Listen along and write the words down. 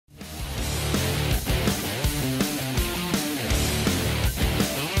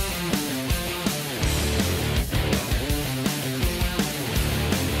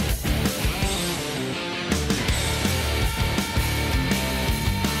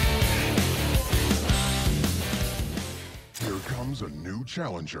Choose a new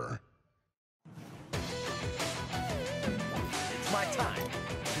challenger. It's my time to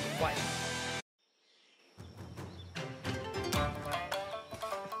fight.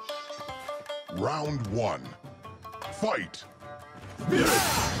 Round 1. Fight!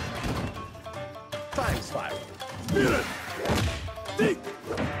 Time spiral.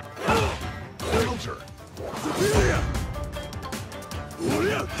 Counter!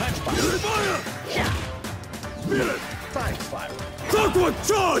 Time spiral. Yeah. Time spiral. Clockwork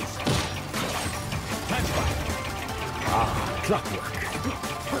charge! Time spiral. Ah, clockwork.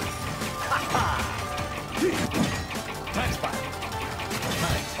 Time spiral.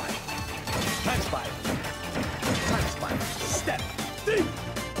 Time spiral. Time spiral. Time spiral. Step.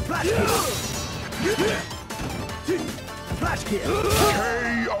 Flash kick. Flash kick.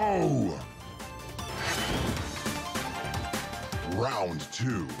 KO! Round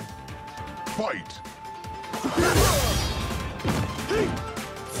 2. Fight!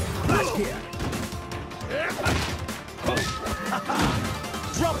 Flash kick.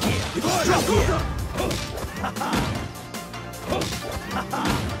 Drop kick. Drop kick.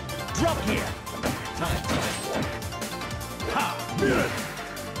 Drop kick. Time spiral.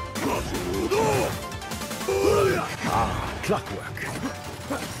 Ah, clockwork.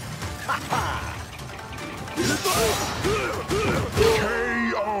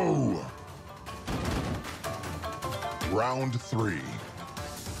 KO! Round 3.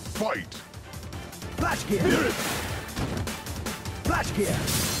 Fight! Flash kick. Flash kick.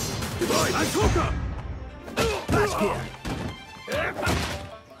 Ankoka! Flash kick.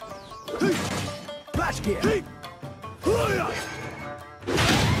 Flash kick.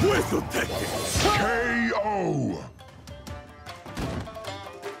 Whistle technique! KO!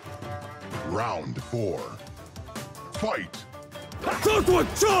 Round 4. Fight! Clockwork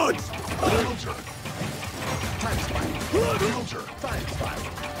charge! Counter! Time spiral. Counter! Time spiral.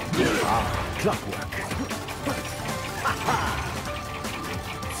 Ah, clockwork.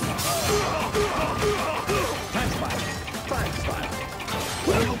 Time spiral. Time spiral.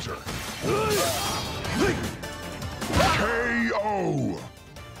 Counter! KO!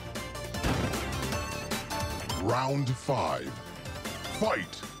 Round 5.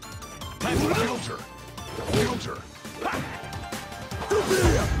 Fight! Time spiral. Counter! Counter!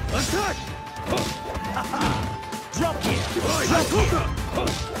 Attack! Drop kick. Ankoka!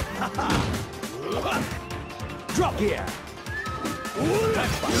 Drop kick.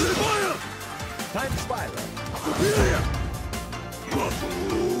 Fire! Time spiral.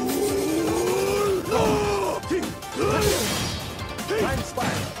 Time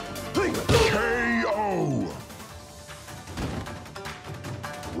spiral. KO!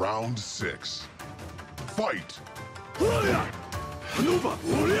 Round 6. Fight! Hanuba!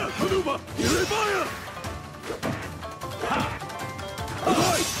 Hanuba! Fire!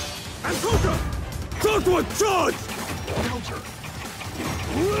 Ankoka! Clockwork charge! Counter!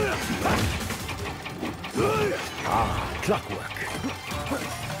 Ah, clockwork.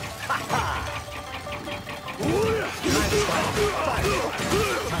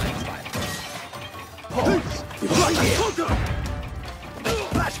 Ankoka!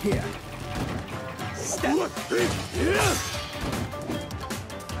 Flash kick. Step.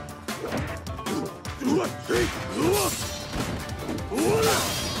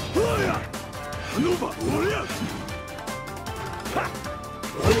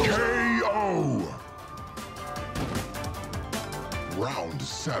 KO! Round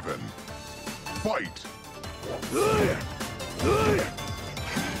 7. Fight!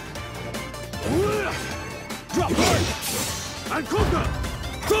 Drop kick. Ankoka!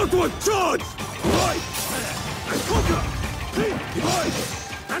 Clockwork charge! Ankoka!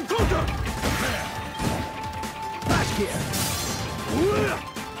 Ankoka! Flash kick.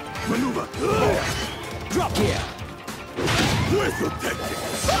 Maneuver! Drop kick. Whistle technique!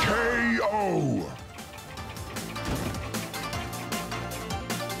 KO!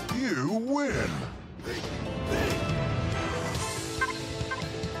 You win!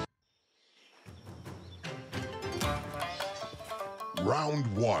 Round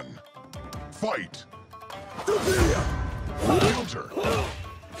 1. Fight! Counter!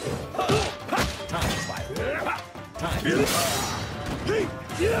 Time spiral. Time. Hey!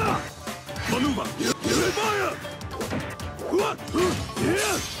 Yeah! Maneuver! Fire! What?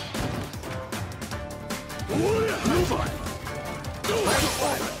 Yes! Maneuver!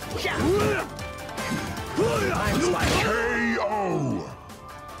 Time spiral. KO!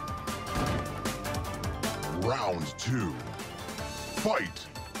 Round 2. Fight!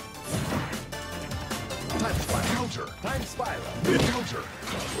 Time spiral. Counter! Time spiral. Counter!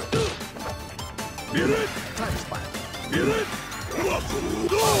 Get it! Time spiral. Get it!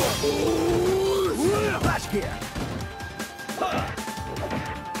 Flash gear.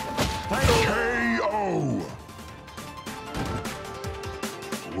 KO!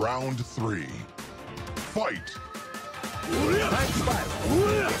 Round 3. Fight! Time spiral.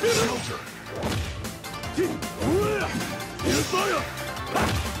 Counter!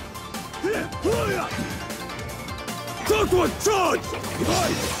 That one charge!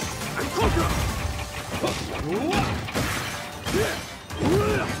 Divide and conquer!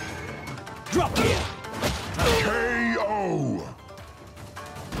 Drop gear. KO!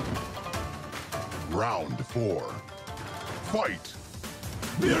 Round 4. Fight!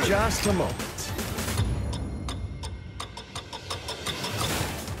 Just a moment.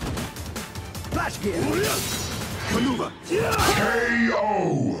 Flash gear. Maneuver! KO!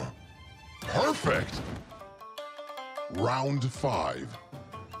 Perfect! Round 5.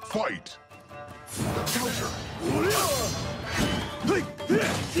 Fight! Counter!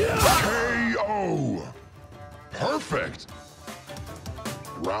 KO! Perfect!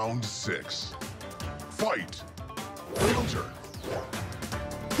 Round 6. Fight! Counter!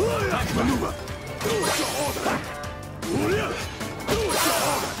 Maneuver!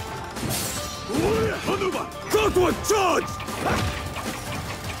 Maneuver! That one charge!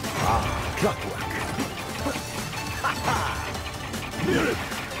 Clockwork. Near it!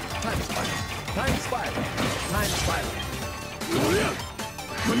 Time spiral. Time spiral. Time spiral.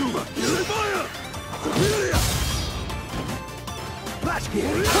 Maneuver! Fire! Superior! Flash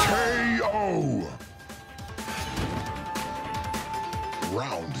gear. KO!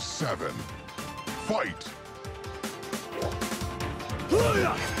 Round 7. Fight!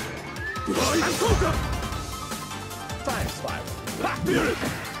 Fire! Divide and conquer! Time spiral. Near it!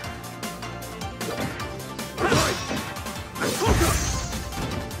 Divide and conquer!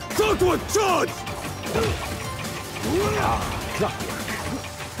 That one charge! Clockwork.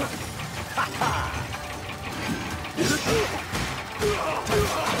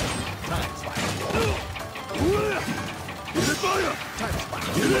 Time spiral. Fire! Time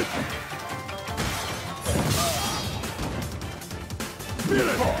spiral. Near it! Near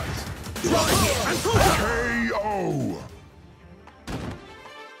it! Divide and conquer! KO!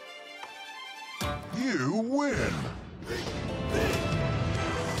 You win!